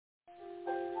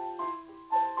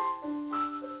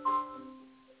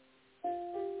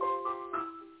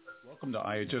Welcome to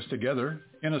I Just Together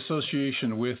in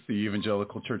association with the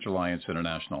Evangelical Church Alliance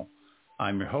International.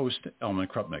 I'm your host, Elman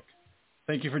Krupnick.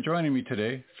 Thank you for joining me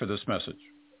today for this message.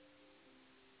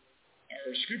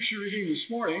 Our scripture reading this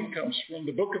morning comes from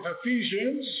the book of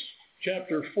Ephesians,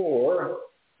 chapter 4,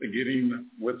 beginning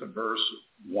with verse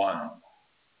 1.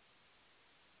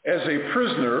 As a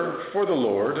prisoner for the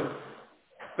Lord,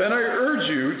 then I urge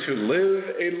you to live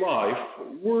a life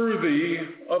worthy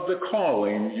of the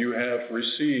calling you have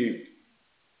received.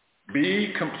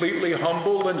 Be completely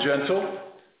humble and gentle.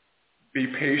 Be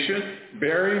patient,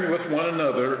 bearing with one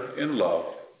another in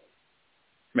love.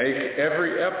 Make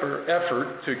every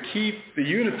effort to keep the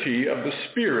unity of the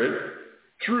Spirit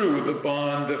through the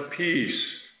bond of peace.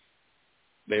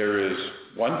 There is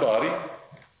one body,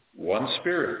 one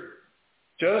Spirit,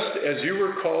 just as you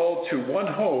were called to one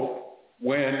hope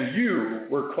when you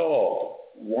were called,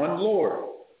 one Lord,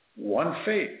 one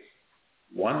faith,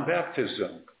 one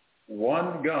baptism,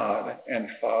 one God and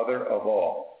Father of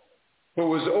all,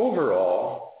 who is over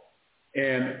all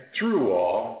and through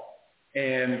all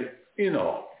and in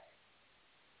all.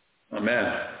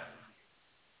 Amen.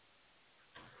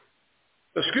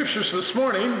 The scriptures this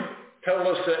morning tell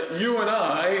us that you and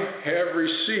I have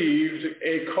received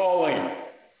a calling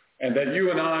and that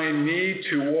you and I need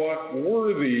to walk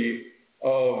worthy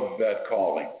of that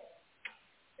calling.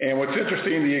 And what's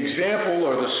interesting, the example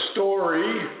or the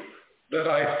story that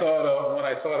I thought of when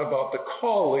I thought about the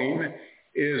calling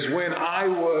is when I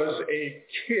was a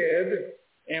kid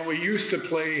and we used to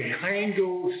play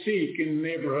hide-go-seek in the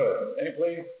neighborhood. Any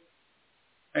play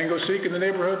hide-go-seek in the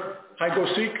neighborhood?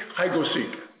 Hide-go-seek?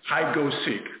 Hide-go-seek.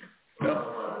 Hide-go-seek.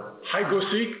 No?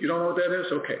 Hide-go-seek? You don't know what that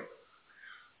is? Okay.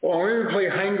 Well, when we play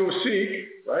hide-go-seek,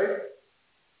 right?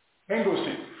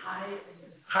 Hide-go-seek.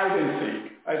 Hide and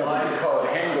seek. I don't like to call it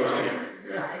hang-go-seek.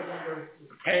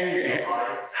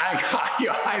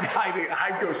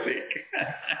 Hide-go-seek.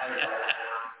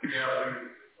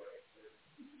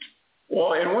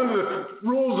 Well, and one of the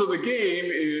rules of the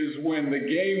game is when the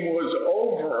game was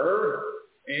over,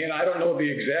 and I don't know the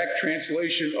exact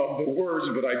translation of the words,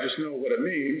 but I just know what it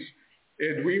means,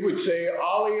 we would say,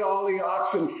 "Ollie, ollie,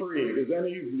 oxen free." Is that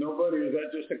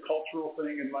just a cultural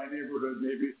thing in my neighborhood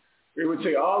maybe? We would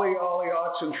say, "Ollie, ollie,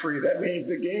 oxen free." That means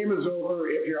the game is over.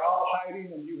 If you're all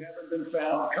hiding and you haven't been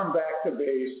found, come back to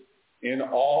base and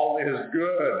all is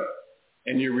good.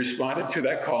 And you responded to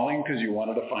that calling because you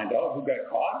wanted to find out who got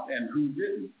caught and who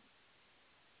didn't.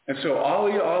 And so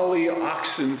ollie, ollie,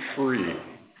 oxen free,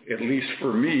 at least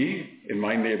for me in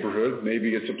my neighborhood.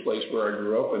 Maybe it's a place where I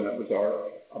grew up and that was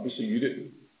obviously you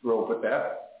didn't grow up with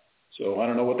that. So I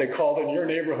don't know what they called it in your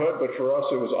neighborhood, but for us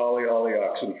it was ollie, ollie,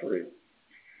 oxen free.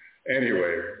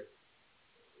 Anyway,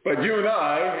 but you and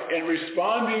I, in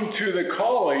responding to the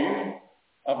calling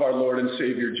of our Lord and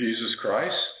Savior Jesus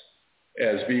Christ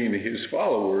as being his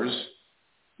followers,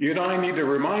 you and I need to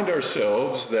remind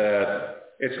ourselves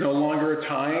that it's no longer a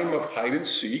time of hide and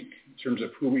seek in terms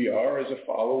of who we are as a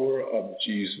follower of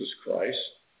Jesus Christ,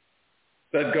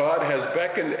 that God has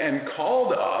beckoned and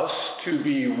called us to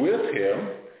be with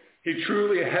him. He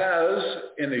truly has,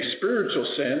 in a spiritual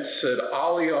sense, said,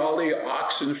 "Ollie, ollie,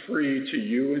 oxen free" to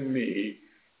you and me,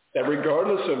 that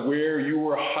regardless of where you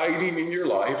were hiding in your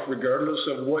life, regardless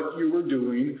of what you were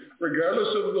doing,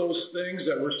 regardless of those things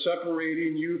that were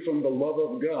separating you from the love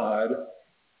of God,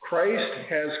 Christ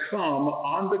has come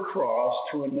on the cross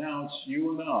to announce you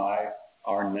and I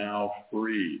are now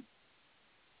free.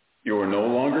 You are no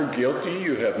longer guilty.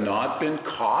 You have not been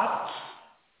caught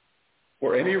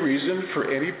for any reason,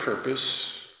 for any purpose,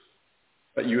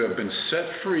 but you have been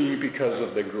set free because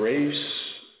of the grace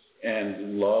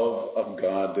and love of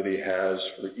God that he has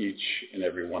for each and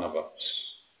every one of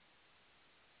us.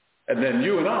 And then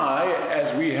you and I,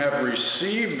 as we have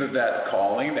received that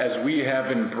calling, as we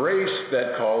have embraced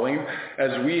that calling,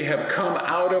 as we have come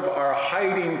out of our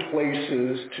hiding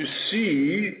places to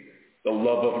see the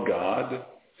love of God,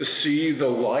 to see the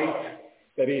light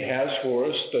that he has for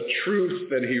us, the truth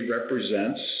that he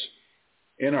represents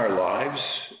in our lives,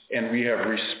 and we have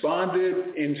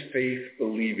responded in faith,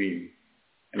 believing,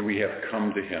 and we have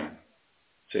come to him.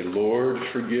 Say, "Lord,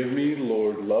 forgive me.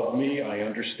 Lord, love me. I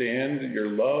understand your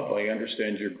love. I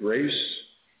understand your grace.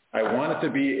 I want it to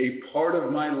be a part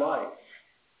of my life.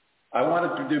 I want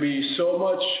it to be so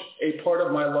much a part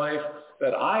of my life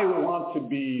that I want to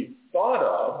be thought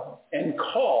of and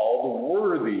called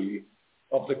worthy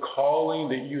of the calling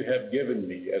that you have given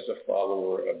me as a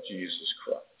follower of Jesus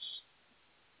Christ."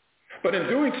 But in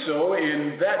doing so,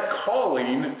 in that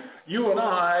calling, you and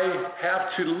I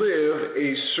have to live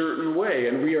a certain way,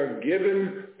 and we are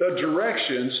given the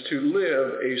directions to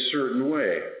live a certain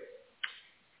way.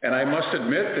 And I must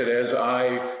admit that as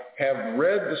I have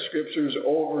read the scriptures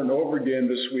over and over again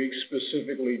this week,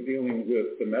 specifically dealing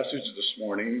with the message this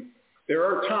morning, there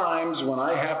are times when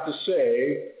I have to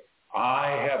say,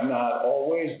 I have not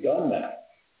always done that.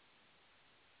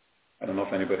 I don't know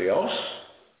if anybody else,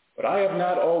 but I have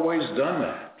not always done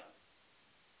that.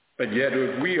 But yet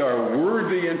if we are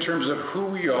worthy in terms of who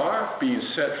we are, being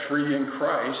set free in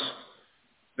Christ,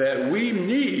 that we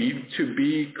need to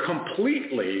be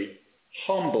completely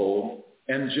humble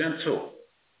and gentle.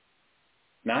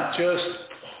 Not just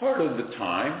part of the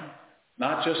time,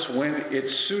 not just when it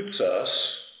suits us,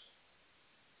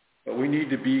 but we need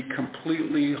to be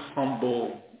completely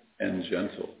humble and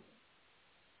gentle.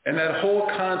 And that whole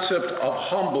concept of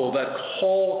humble, that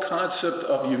whole concept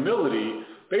of humility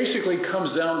basically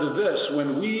comes down to this.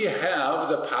 When we have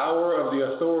the power of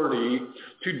the authority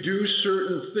to do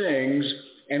certain things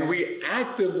and we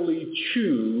actively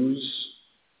choose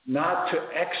not to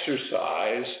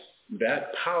exercise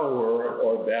that power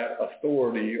or that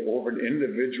authority over an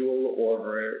individual or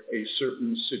over a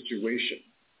certain situation.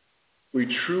 We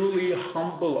truly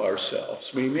humble ourselves.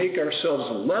 We make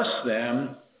ourselves less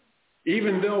than,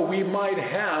 even though we might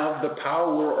have the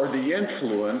power or the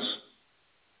influence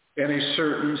in a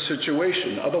certain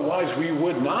situation. Otherwise, we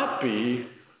would not be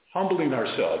humbling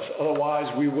ourselves.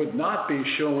 Otherwise, we would not be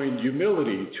showing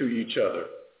humility to each other.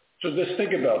 So just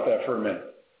think about that for a minute.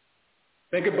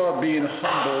 Think about being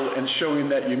humble and showing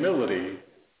that humility.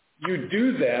 You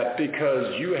do that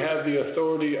because you have the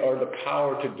authority or the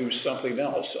power to do something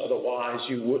else. Otherwise,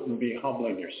 you wouldn't be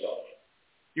humbling yourself.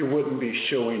 You wouldn't be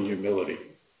showing humility.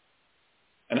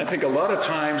 And I think a lot of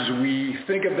times we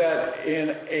think of that in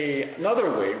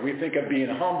another way. We think of being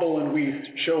humble and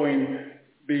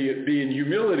being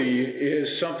humility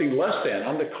is something less than.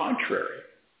 On the contrary,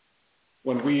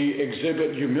 when we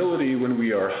exhibit humility, when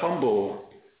we are humble,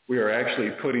 we are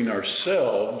actually putting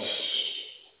ourselves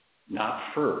not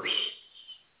first,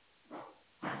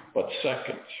 but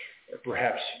second, or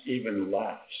perhaps even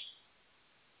last,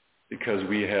 because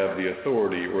we have the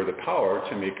authority or the power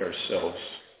to make ourselves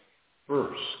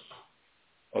first.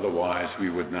 Otherwise, we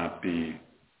would not be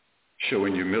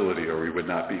showing humility, or we would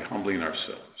not be humbling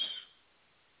ourselves.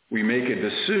 We make a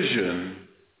decision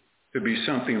to be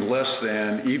something less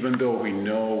than, even though we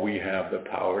know we have the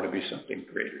power to be something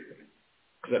greater than.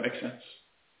 Does that make sense?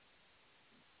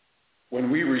 When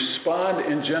we respond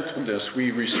in gentleness,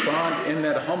 we respond in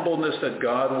that humbleness that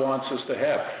God wants us to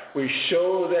have. We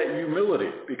show that humility,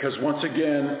 because once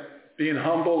again, being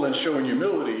humble and showing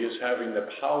humility is having the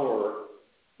power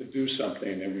to do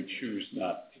something, and we choose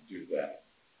not to do that.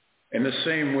 In the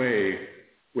same way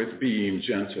with being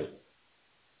gentle.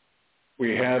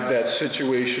 We have that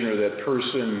situation or that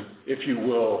person, if you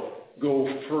will,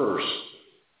 go first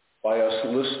by us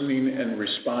listening and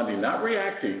responding, not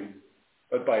reacting,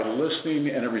 but by listening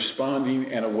and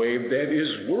responding in a way that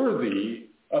is worthy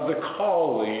of the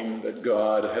calling that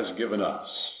God has given us.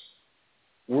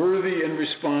 Worthy in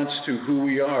response to who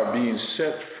we are, being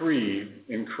set free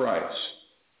in Christ.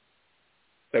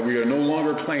 That we are no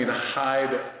longer playing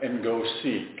hide and go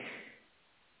seek.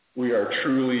 We are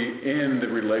truly in the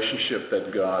relationship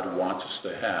that God wants us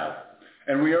to have.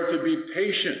 And we are to be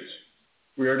patient.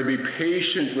 We are to be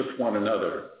patient with one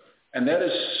another. And that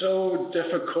is so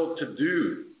difficult to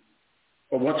do.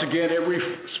 But once again, it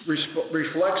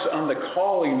reflects on the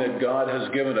calling that God has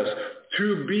given us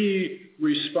to be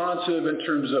responsive in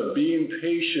terms of being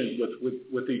patient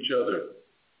with each other.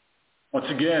 Once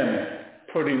again,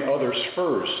 putting others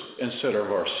first instead of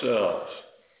ourselves.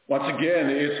 Once again,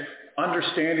 it's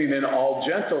understanding in all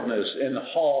gentleness and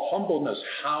all humbleness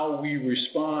how we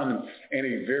respond in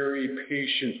a very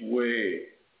patient way.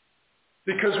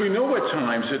 Because we know at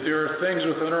times that there are things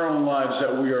within our own lives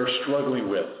that we are struggling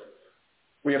with.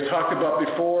 We have talked about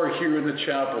before here in the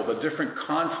chapel the different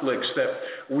conflicts that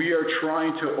we are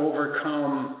trying to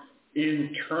overcome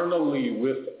internally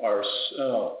with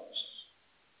ourselves.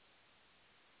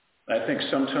 I think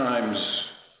sometimes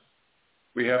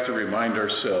we have to remind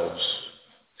ourselves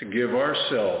to give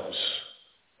ourselves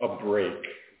a break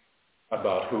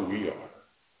about who we are.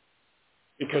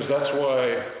 Because that's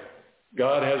why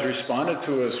God has responded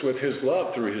to us with his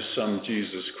love through his Son,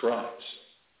 Jesus Christ.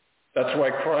 That's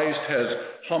why Christ has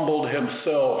humbled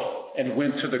himself and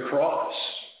went to the cross.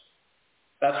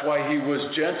 That's why he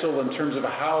was gentle in terms of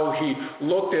how he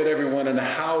looked at everyone and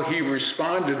how he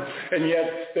responded. And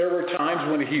yet there were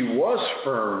times when he was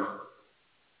firm,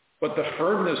 but the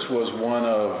firmness was one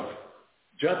of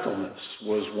gentleness,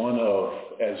 was one of,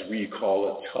 as we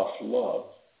call it, tough love.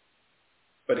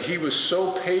 But he was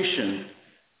so patient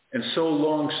and so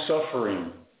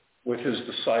long-suffering with his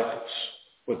disciples.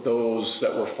 with those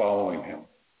that were following him,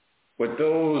 with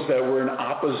those that were in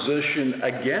opposition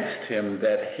against him,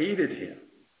 that hated him.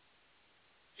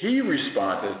 He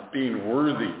responded being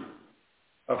worthy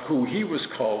of who he was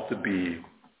called to be,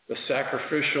 the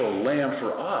sacrificial lamb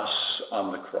for us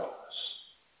on the cross.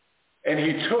 And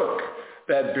he took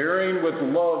that bearing with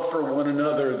love for one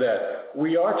another that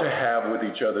we are to have with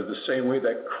each other, the same way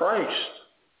that Christ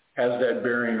has that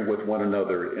bearing with one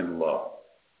another in love.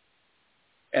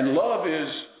 And love is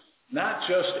not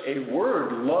just a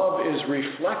word. Love is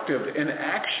reflective in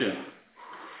action.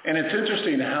 And it's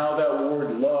interesting how that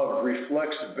word love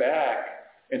reflects back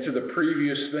into the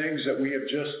previous things that we have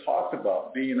just talked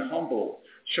about, being humble,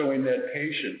 showing that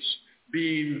patience,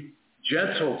 being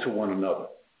gentle to one another,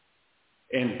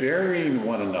 and bearing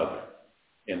one another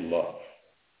in love,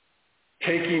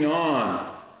 taking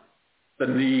on the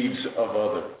needs of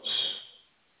others.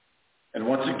 And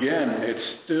once again,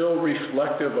 it's still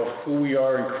reflective of who we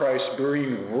are in Christ,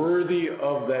 being worthy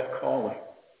of that calling.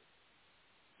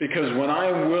 Because when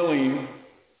I'm willing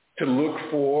to look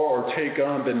for or take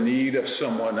on the need of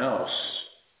someone else,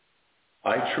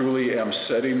 I truly am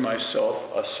setting myself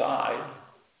aside.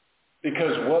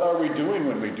 Because what are we doing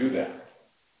when we do that?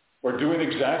 We're doing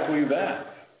exactly that.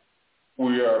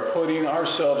 We are putting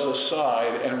ourselves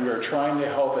aside and we are trying to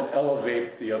help and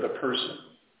elevate the other person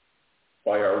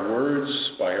by our words,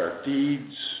 by our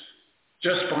deeds,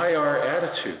 just by our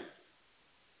attitude.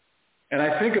 And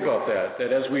I think about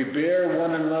that as we bear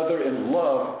one another in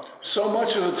love, so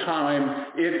much of the time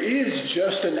it is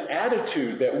just an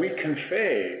attitude that we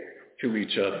convey to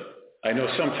each other. I know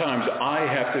sometimes I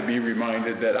have to be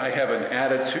reminded that I have an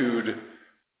attitude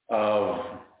of,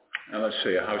 let's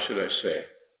say, how should I say,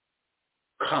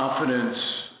 confidence,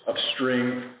 of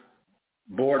strength,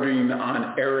 bordering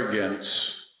on arrogance.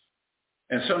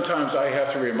 And sometimes I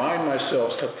have to remind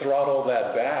myself to throttle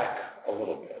that back a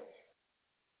little bit.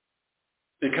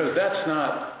 Because that's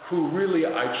not who really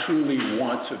I truly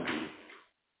want to be.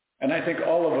 And I think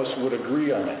all of us would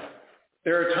agree on that.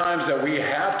 There are times that we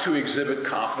have to exhibit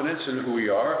confidence in who we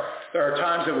are. There are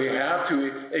times that we have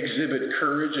to exhibit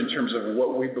courage in terms of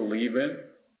what we believe in.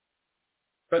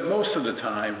 But most of the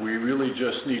time, we really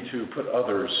just need to put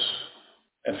others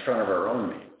in front of our own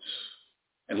needs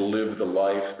and live the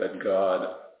life that God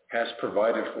has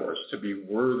provided for us to be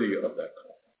worthy of that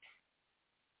call.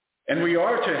 And we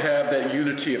are to have that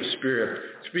unity of spirit,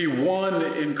 to be one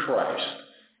in Christ.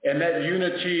 And that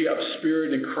unity of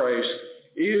spirit in Christ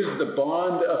is the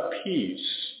bond of peace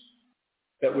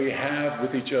that we have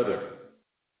with each other.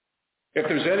 If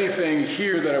there's anything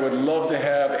here that I would love to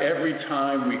have every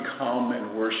time we come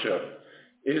and worship,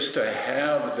 is to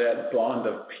have that bond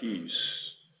of peace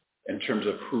in terms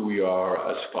of who we are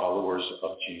as followers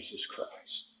of Jesus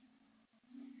Christ.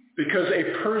 Because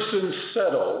a person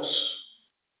settles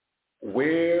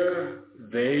where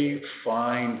they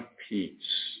find peace.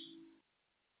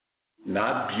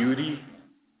 Not beauty,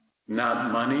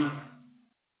 not money,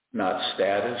 not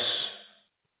status,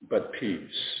 but peace.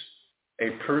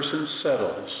 A person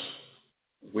settles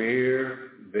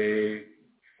where they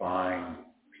find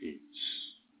peace.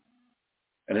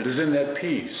 And it is in that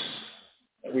peace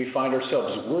that we find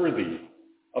ourselves worthy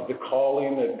of the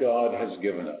calling that God has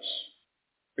given us.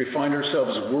 We find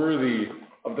ourselves worthy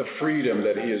of the freedom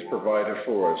that he has provided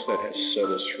for us, that has set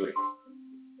us free.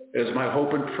 It is my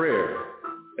hope and prayer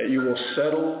that you will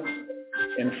settle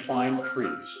and find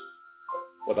peace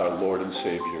with our Lord and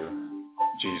Savior,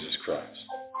 Jesus Christ.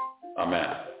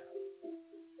 Amen.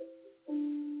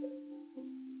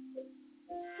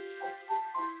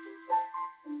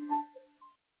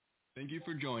 Thank you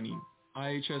for joining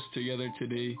IHS Together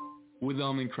Today with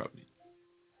Elman Krupnik.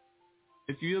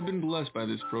 If you have been blessed by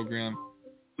this program,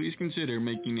 please consider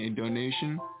making a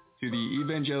donation to the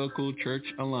Evangelical Church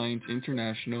Alliance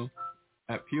International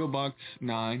at P.O. Box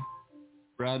 9,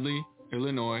 Bradley,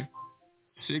 Illinois,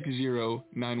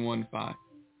 60915,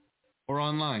 or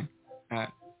online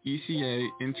at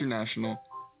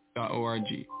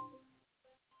ecainternational.org.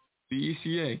 The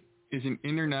ECA is an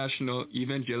international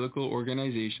evangelical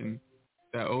organization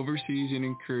that oversees and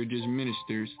encourages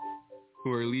ministers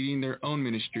who are leading their own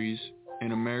ministries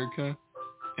in America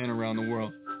and around the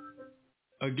world.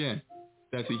 Again,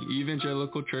 that's the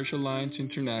Evangelical Church Alliance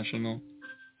International,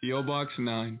 P.O. Box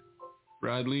 9,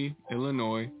 Bradley,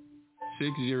 Illinois,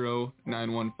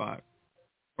 60915,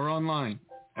 or online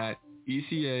at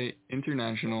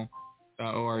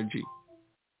ecainternational.org.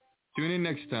 Tune in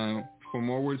next time for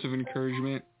more words of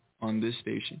encouragement on this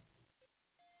station.